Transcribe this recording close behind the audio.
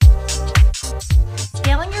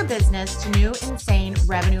business to new insane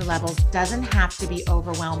revenue levels doesn't have to be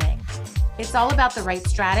overwhelming. It's all about the right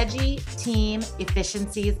strategy, team,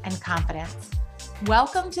 efficiencies, and confidence.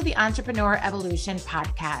 Welcome to the Entrepreneur Evolution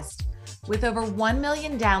podcast. With over 1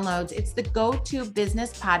 million downloads, it's the go-to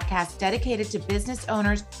business podcast dedicated to business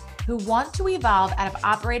owners who want to evolve out of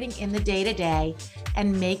operating in the day-to-day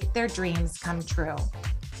and make their dreams come true.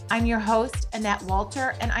 I'm your host, Annette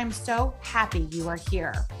Walter, and I'm so happy you are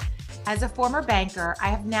here. As a former banker, I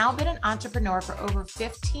have now been an entrepreneur for over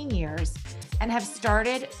 15 years and have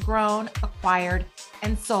started, grown, acquired,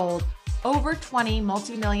 and sold over 20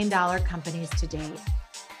 multi-million-dollar companies to date.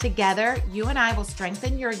 Together, you and I will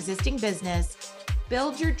strengthen your existing business,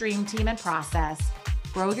 build your dream team and process,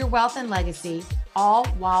 grow your wealth and legacy, all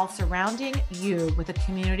while surrounding you with a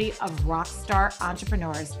community of rockstar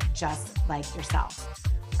entrepreneurs just like yourself.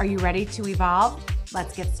 Are you ready to evolve?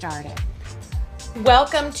 Let's get started.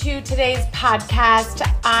 Welcome to today's podcast.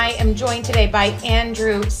 I am joined today by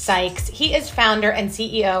Andrew Sykes. He is founder and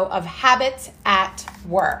CEO of Habits at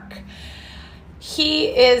Work. He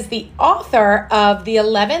is the author of The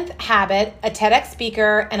 11th Habit, a TEDx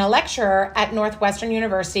speaker and a lecturer at Northwestern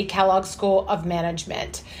University Kellogg School of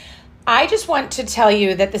Management. I just want to tell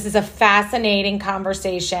you that this is a fascinating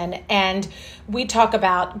conversation, and we talk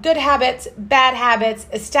about good habits, bad habits,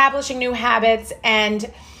 establishing new habits,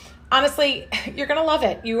 and honestly, you're going to love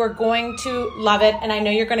it. You are going to love it, and I know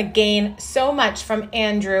you're going to gain so much from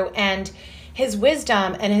Andrew and his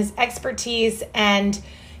wisdom and his expertise and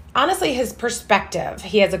honestly his perspective.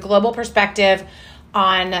 He has a global perspective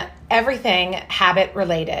on everything habit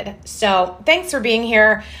related. So thanks for being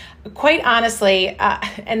here. Quite honestly,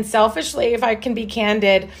 and selfishly, if I can be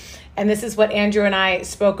candid, and this is what Andrew and I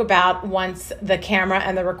spoke about once the camera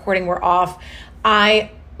and the recording were off,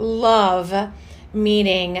 I love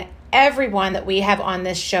meeting everyone that we have on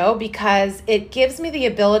this show because it gives me the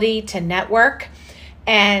ability to network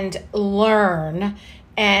and learn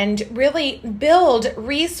and really build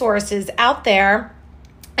resources out there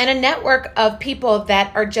and a network of people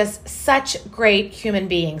that are just such great human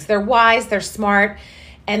beings. They're wise, they're smart,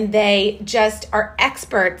 and they just are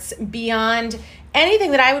experts beyond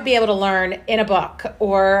anything that I would be able to learn in a book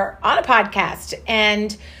or on a podcast.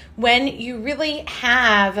 And when you really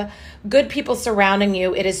have good people surrounding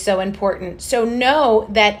you, it is so important. So know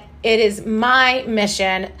that it is my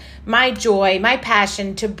mission, my joy, my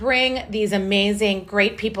passion to bring these amazing,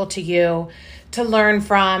 great people to you, to learn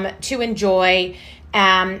from, to enjoy,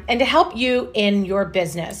 and to help you in your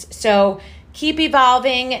business. So keep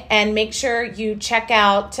evolving and make sure you check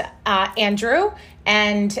out Andrew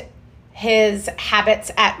and his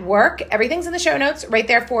Habits at Work. Everything's in the show notes right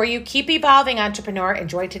there for you. Keep evolving, entrepreneur.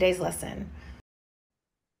 Enjoy today's lesson.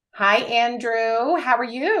 Hi, Andrew. How are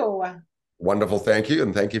you? Wonderful. Thank you.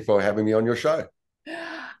 And thank you for having me on your show.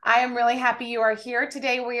 I am really happy you are here.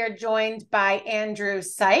 Today, we are joined by Andrew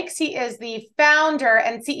Sykes. He is the founder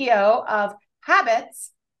and CEO of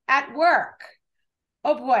Habits at Work.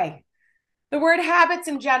 Oh boy. The word habits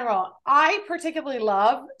in general, I particularly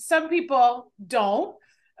love. Some people don't.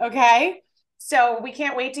 Okay. So we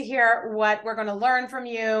can't wait to hear what we're going to learn from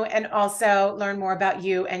you and also learn more about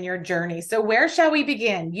you and your journey. So where shall we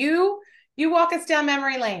begin? You walk us down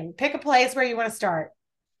memory lane. Pick a place where you want to start.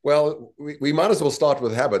 Well, we might as well start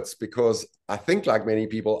with habits because I think, like many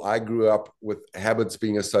people, I grew up with habits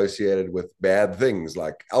being associated with bad things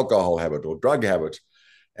like alcohol habit or drug habit.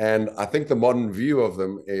 And I think the modern view of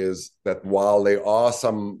them is that while there are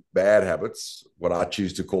some bad habits, what I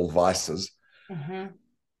choose to call vices,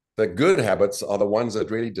 the good habits are the ones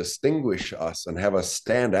that really distinguish us and have us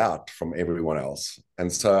stand out from everyone else.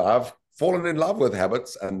 And so I've fallen in love with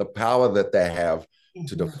habits and the power that they have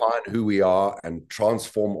to define who we are and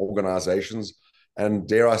transform organizations and,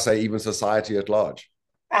 dare I say, even society at large.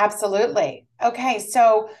 Absolutely. Okay,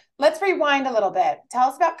 so let's rewind a little bit. Tell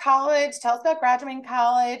us about college. Tell us about graduating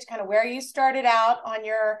college, kind of where you started out on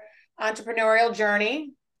your entrepreneurial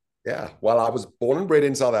journey. Yeah, well, I was born and bred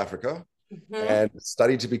in South Africa and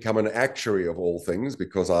studied to become an actuary of all things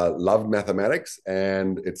because I loved mathematics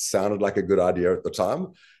and it sounded like a good idea at the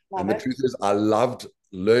time. The truth is, I loved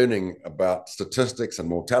learning about statistics and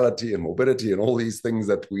mortality and morbidity and all these things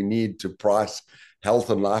that we need to price health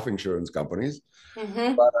and life insurance companies.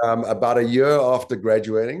 But about a year after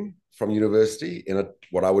graduating from university, in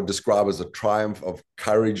what I would describe as a triumph of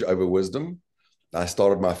courage over wisdom, I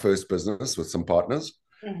started my first business with some partners.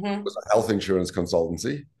 It was a health insurance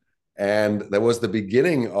consultancy. And that was the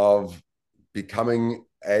beginning of becoming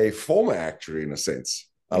a former actuary in a sense.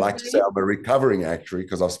 I like to say I'm a recovering actuary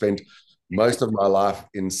because I've spent most of my life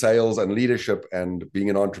in sales and leadership and being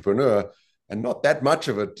an entrepreneur, and not that much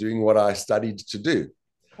of it doing what I studied to do.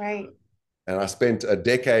 Right. And I spent a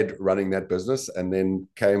decade running that business and then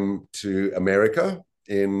came to America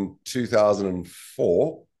in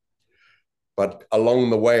 2004. But along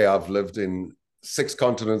the way, I've lived in 6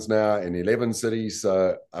 continents now, in 11 cities.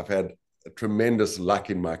 So I've had a tremendous luck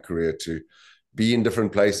in my career to be in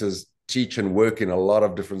different places, teach and work in a lot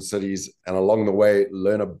of different cities, and along the way,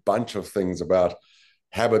 learn a bunch of things about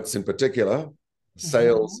habits in particular,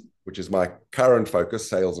 sales, which is my current focus,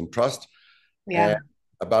 sales and trust. Yeah. And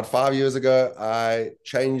about 5 years ago, I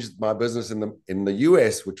changed my business in the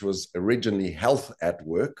US, which was originally health at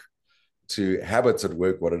work, to habits at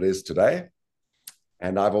work, what it is today.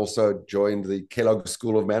 And I've also joined the Kellogg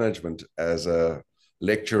School of Management as a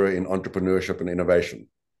lecturer in entrepreneurship and innovation.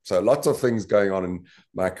 So lots of things going on in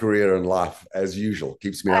my career and life, as usual.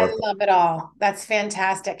 Keeps me out I love it all. That's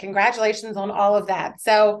fantastic. Congratulations on all of that.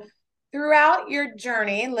 So, throughout your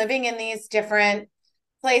journey living in these different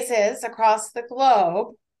places across the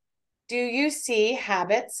globe, do you see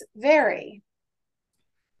habits vary?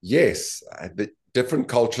 Yes, the different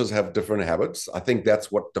cultures have different habits. I think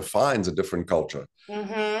that's what defines a different culture.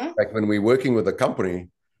 Mm-hmm. Like when we're working with a company,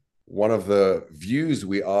 one of the views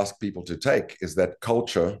we ask people to take is that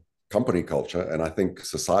culture, company culture, and I think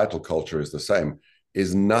societal culture is the same,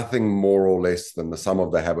 is nothing more or less than the sum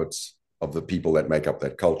of the habits of the people that make up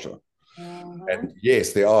that culture. Mm-hmm. And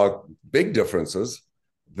yes, there are big differences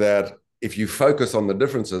that if you focus on the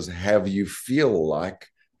differences, have you feel like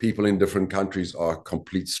people in different countries are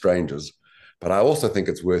complete strangers. But I also think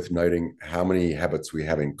it's worth noting how many habits we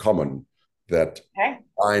have in common that Okay.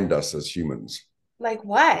 bind us as humans. Like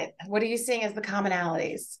what? What are you seeing as the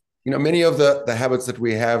commonalities? Many of the habits that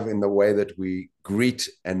we have in the way that we greet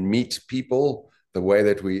and meet people, the way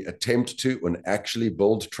that we attempt to and actually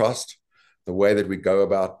build trust, the way that we go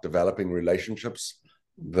about developing relationships,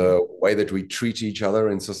 the way that we treat each other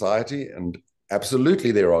in society. And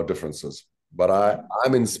absolutely, there are differences, but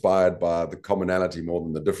I'm inspired by the commonality more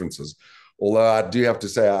than the differences. Although I do have to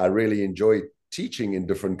say, I really enjoy teaching in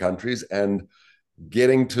different countries and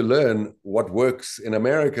getting to learn what works in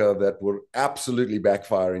America that will absolutely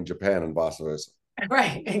backfire in Japan and vice versa.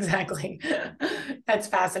 Right, exactly. That's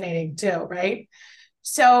fascinating too, right?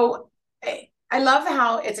 So I love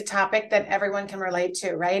how it's a topic that everyone can relate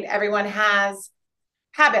to, right? Everyone has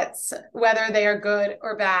habits, whether they are good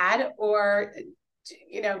or bad, or,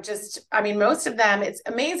 just, I mean, most of them, it's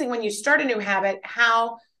amazing when you start a new habit,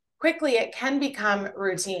 how quickly it can become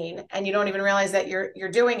routine and you don't even realize that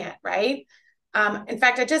you're doing it, right? In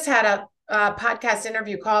fact, I just had a podcast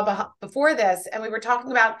interview call before this, and we were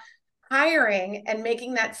talking about hiring and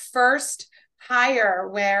making that first hire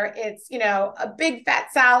where it's a big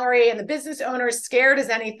fat salary and the business owner is scared as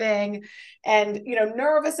anything and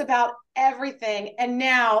nervous about everything, and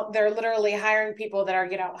now they're literally hiring people that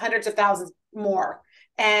are hundreds of thousands more,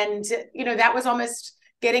 and that was almost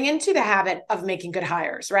getting into the habit of making good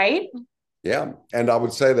hires, right? Yeah. And I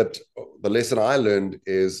would say that the lesson I learned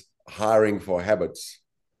is hiring for habits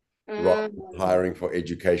rather than Mm. hiring for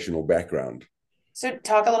educational background. So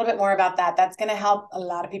talk a little bit more about that. That's going to help a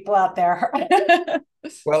lot of people out there.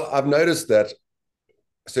 Well, I've noticed that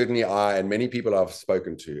certainly I and many people I've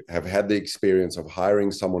spoken to have had the experience of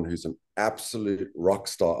hiring someone who's an absolute rock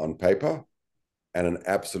star on paper and an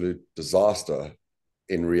absolute disaster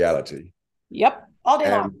in reality. Yep. All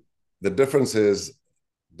day long. And the difference is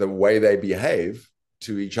the way they behave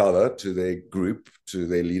to each other, to their group, to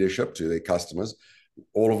their leadership, to their customers,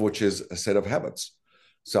 all of which is a set of habits.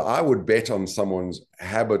 So I would bet on someone's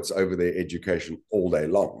habits over their education all day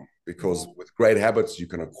long, because with great habits, you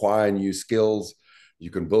can acquire new skills,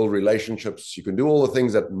 you can build relationships, you can do all the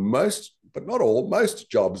things that most, but not all,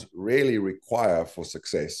 most jobs really require for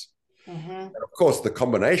success. And of course, the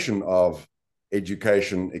combination of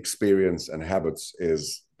education, experience, and habits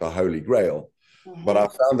is the holy grail. But I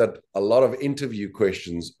found that a lot of interview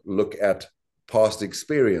questions look at past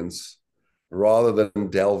experience rather than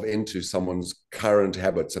delve into someone's current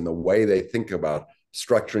habits and the way they think about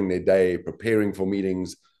structuring their day, preparing for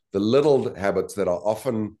meetings, the little habits that are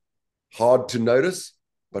often hard to notice,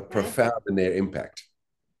 but profound in their impact.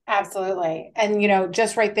 Absolutely. And,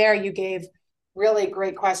 just right there, you gave really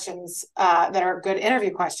great questions that are good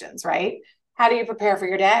interview questions, right? How do you prepare for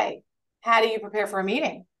your day? How do you prepare for a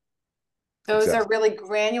meeting? Those are Exactly. really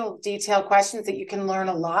granular, detailed questions that you can learn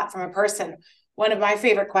a lot from a person. One of my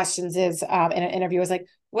favorite questions is in an interview is like,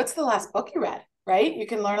 what's the last book you read? Right? You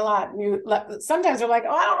can learn a lot. Sometimes they're like,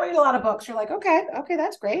 oh, I don't read a lot of books. You're like, okay,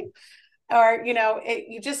 that's great. Or,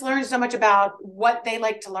 you just learn so much about what they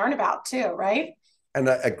like to learn about too, right? And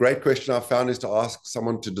a great question I found is to ask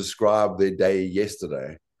someone to describe their day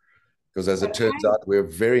yesterday. because as it turns out, we're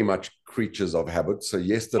very much creatures of habit. So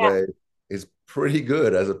yesterday is pretty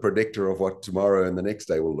good as a predictor of what tomorrow and the next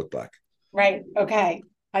day will look like. Right. Okay.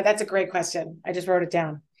 That's a great question. I just wrote it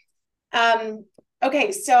down.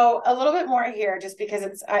 Okay. So a little bit more here, just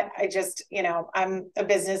because I just, I'm a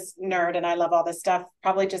business nerd and I love all this stuff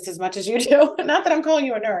probably just as much as you do. Not that I'm calling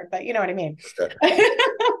you a nerd, but you know what I mean.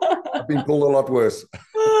 I've been called a lot worse.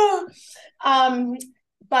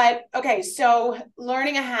 But okay. So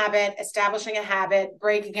learning a habit, establishing a habit,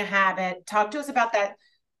 breaking a habit, talk to us about that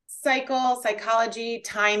psychology,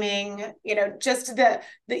 timing, just the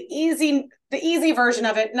easy version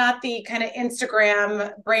of it, not the kind of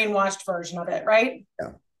Instagram brainwashed version of it, right?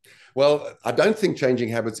 Yeah. Well, I don't think changing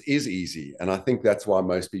habits is easy. And I think that's why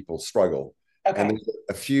most people struggle. Okay. And there's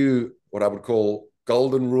a few, what I would call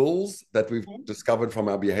golden rules that we've discovered from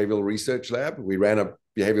our behavioral research lab. We ran a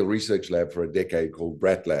behavioral research lab for a decade called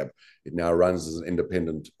Brat Lab. It now runs as an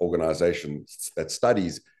independent organization that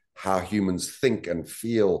studies how humans think and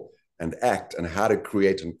feel and act and how to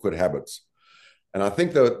create and quit habits. And I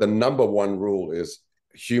think the number one rule is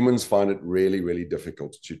humans find it really, really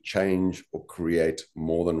difficult to change or create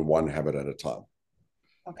more than one habit at a time.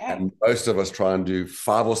 Okay. And most of us try and do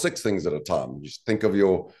 5 or 6 things at a time. Just think of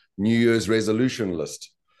your New Year's resolution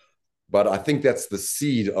list. But I think that's the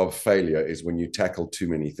seed of failure, is when you tackle too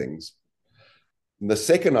many things. And the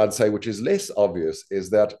second, I'd say, which is less obvious, is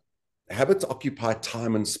that habits occupy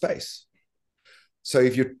time and space. So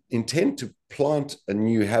if you intend to plant a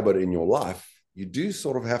new habit in your life, you do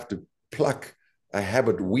sort of have to pluck a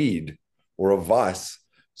habit weed or a vice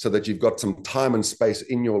so that you've got some time and space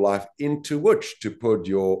in your life into which to put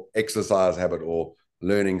your exercise habit or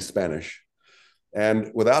learning Spanish.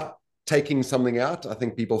 And without taking something out, I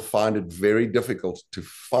think people find it very difficult to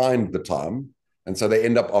find the time. And so they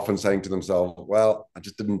end up often saying to themselves, well, I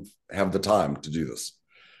just didn't have the time to do this.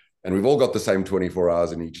 And we've all got the same 24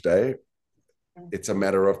 hours in each day. It's a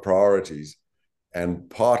matter of priorities. And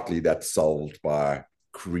partly that's solved by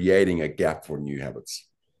creating a gap for new habits.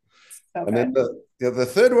 Okay. And then the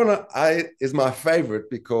third one is my favorite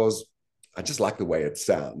because I just like the way it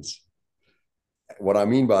sounds. What I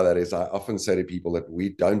mean by that is I often say to people that we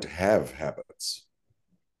don't have habits.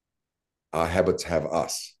 Our habits have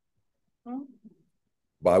us. Mm-hmm.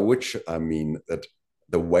 By which I mean that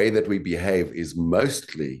the way that we behave is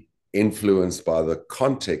mostly influenced by the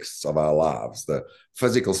contexts of our lives, the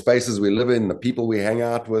physical spaces we live in, the people we hang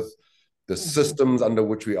out with, the systems under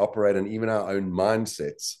which we operate, and even our own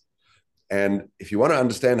mindsets. And if you want to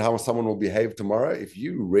understand how someone will behave tomorrow, if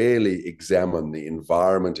you really examine the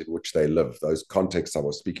environment in which they live, those contexts I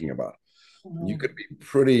was speaking about, you could be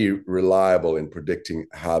pretty reliable in predicting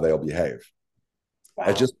how they'll behave. Wow.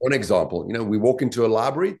 As just one example, we walk into a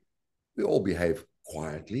library, we all behave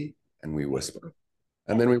quietly and we whisper.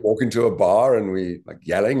 And then we walk into a bar and we like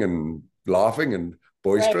yelling and laughing and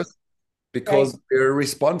boisterous because they're a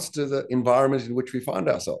response to the environment in which we find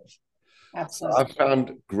ourselves. Absolutely. So I've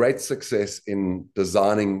found great success in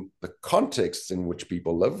designing the contexts in which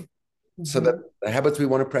people live so that the habits we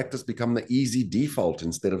want to practice become the easy default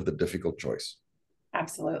instead of the difficult choice.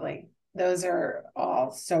 Absolutely. Those are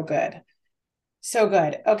all so good. So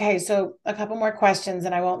good. Okay, so a couple more questions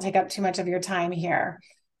and I won't take up too much of your time here.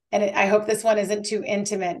 And I hope this one isn't too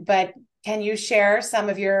intimate, but can you share some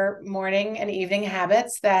of your morning and evening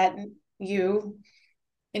habits that you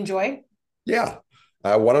enjoy? Yeah.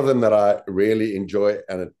 One of them that I really enjoy,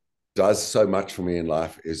 and it does so much for me in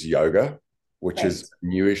life, is yoga, which is a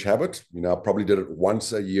newish habit. I probably did it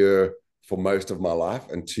once a year for most of my life.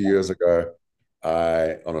 And 2 years ago,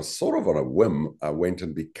 on a whim, I went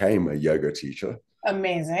and became a yoga teacher.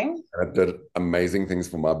 Amazing. I did amazing things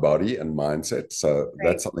for my body and mindset. So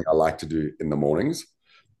that's something I like to do in the mornings.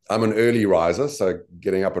 I'm an early riser, so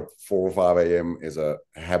getting up at 4 or 5 a.m. is a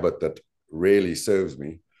habit that really serves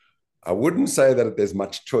me. I wouldn't say that there's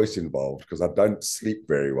much choice involved because I don't sleep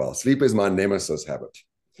very well. Sleep is my nemesis habit.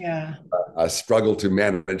 Yeah. I struggle to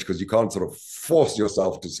manage because you can't sort of force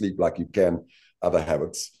yourself to sleep like you can other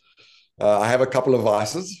habits. I have a couple of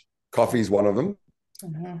vices. Coffee is one of them.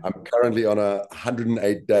 I'm currently on a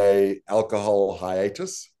 108-day alcohol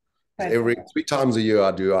hiatus. Every 3 times a year, I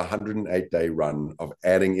do a 108-day run of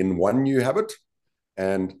adding in one new habit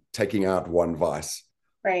and taking out one vice.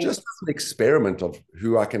 Just as an experiment of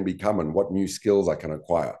who I can become and what new skills I can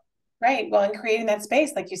acquire. Right. Well, and creating that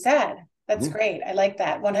space, like you said, that's great. I like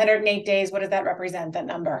that. 108 days. What does that represent, that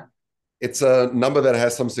number? It's a number that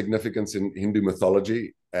has some significance in Hindu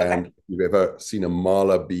mythology. And if you've ever seen a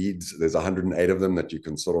mala beads, there's 108 of them that you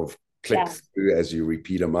can sort of click through as you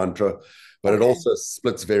repeat a mantra. But it also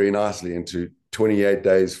splits very nicely into 28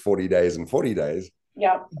 days, 40 days, and 40 days.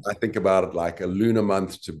 Yeah. I think about it like a lunar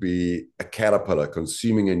month to be a caterpillar,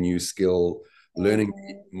 consuming a new skill, learning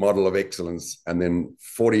the model of excellence, and then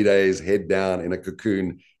 40 days head down in a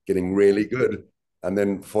cocoon, getting really good, and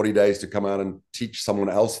then 40 days to come out and teach someone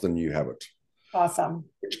else the new habit. Awesome.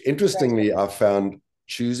 Which, interestingly, I've found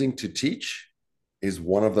choosing to teach is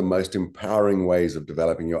one of the most empowering ways of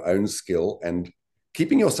developing your own skill and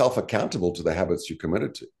keeping yourself accountable to the habits you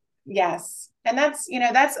committed to. Yes. And that's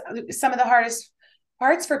some of the hardest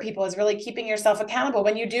parts for people, is really keeping yourself accountable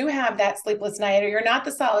when you do have that sleepless night, or you're not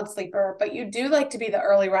the solid sleeper, but you do like to be the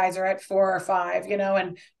early riser at 4 or 5,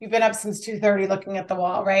 and you've been up since 2:30 looking at the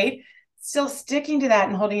wall, right? Still sticking to that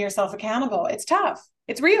and holding yourself accountable. It's tough.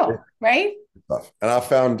 It's real, right? It's tough. And I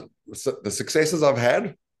found the successes I've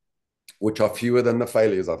had, which are fewer than the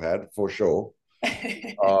failures I've had, for sure,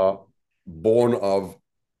 are born of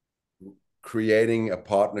creating a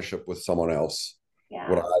partnership with someone else. Yeah.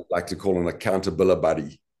 What I like to call an accountability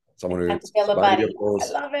buddy. Someone who's buddy of course,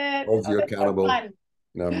 I love it. Holds you accountable.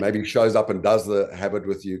 So maybe shows up and does the habit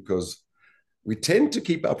with you, because we tend to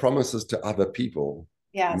keep our promises to other people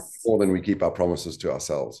more than we keep our promises to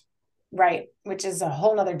ourselves. Right. Which is a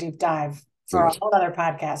whole nother deep dive for a whole other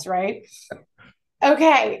podcast, right?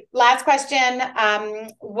 Okay. Last question.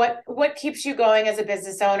 What keeps you going as a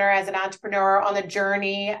business owner, as an entrepreneur, on the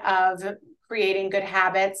journey of creating good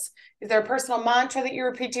habits? Is there a personal mantra that you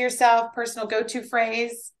repeat to yourself, personal go-to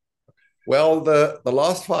phrase? Well, the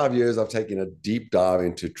last 5 years, I've taken a deep dive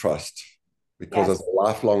into trust, because as a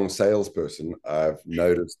lifelong salesperson, I've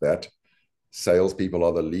noticed that salespeople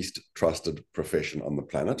are the least trusted profession on the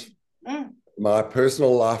planet. My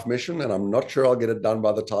personal life mission, and I'm not sure I'll get it done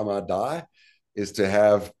by the time I die, is to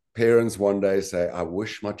have parents one day say, I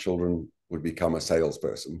wish my children would become a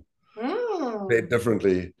salesperson. Said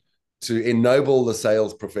differently, to ennoble the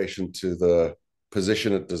sales profession to the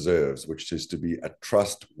position it deserves, which is to be a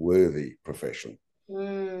trustworthy profession.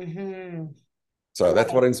 So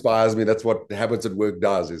that's what inspires me. That's what Habits at Work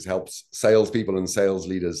does, is helps salespeople and sales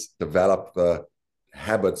leaders develop the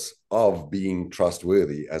habits of being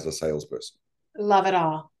trustworthy as a salesperson. Love it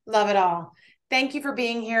all. Love it all. Thank you for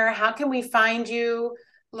being here. How can we find you,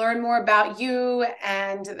 learn more about you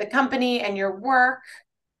and the company and your work?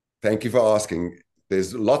 Thank you for asking.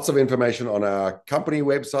 There's lots of information on our company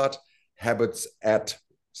website,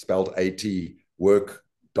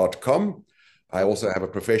 habits@work.com. I also have a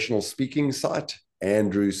professional speaking site,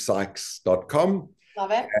 andrewsykes.com.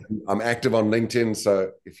 Love it. And I'm active on LinkedIn.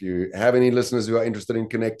 So if you have any listeners who are interested in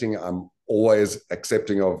connecting, I'm always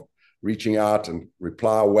accepting of reaching out and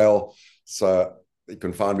reply well. So you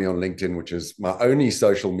can find me on LinkedIn, which is my only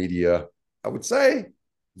social media, I would say,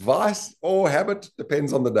 vice or habit,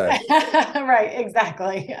 depends on the day. Right,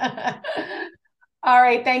 exactly. All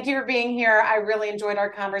right. Thank you for being here. I really enjoyed our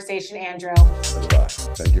conversation, Andrew.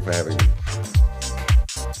 Thank you for having me.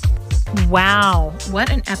 Wow. What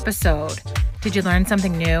an episode. Did you learn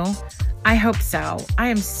something new? I hope so. I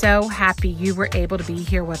am so happy you were able to be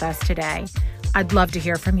here with us today. I'd love to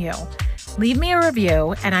hear from you. Leave me a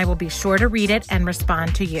review and I will be sure to read it and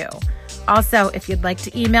respond to you. Also, if you'd like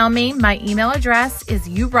to email me, my email address is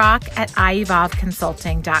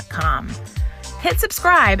yourock@iEvolveConsulting.com. Hit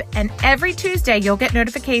subscribe, and every Tuesday you'll get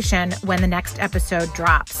notification when the next episode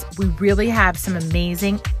drops. We really have some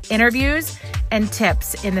amazing interviews and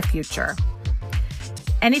tips in the future.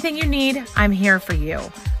 Anything you need, I'm here for you.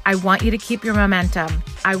 I want you to keep your momentum.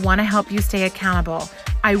 I want to help you stay accountable.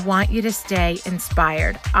 I want you to stay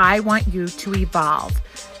inspired. I want you to evolve.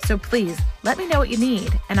 So please let me know what you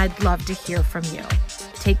need, and I'd love to hear from you.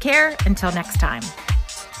 Take care until next time.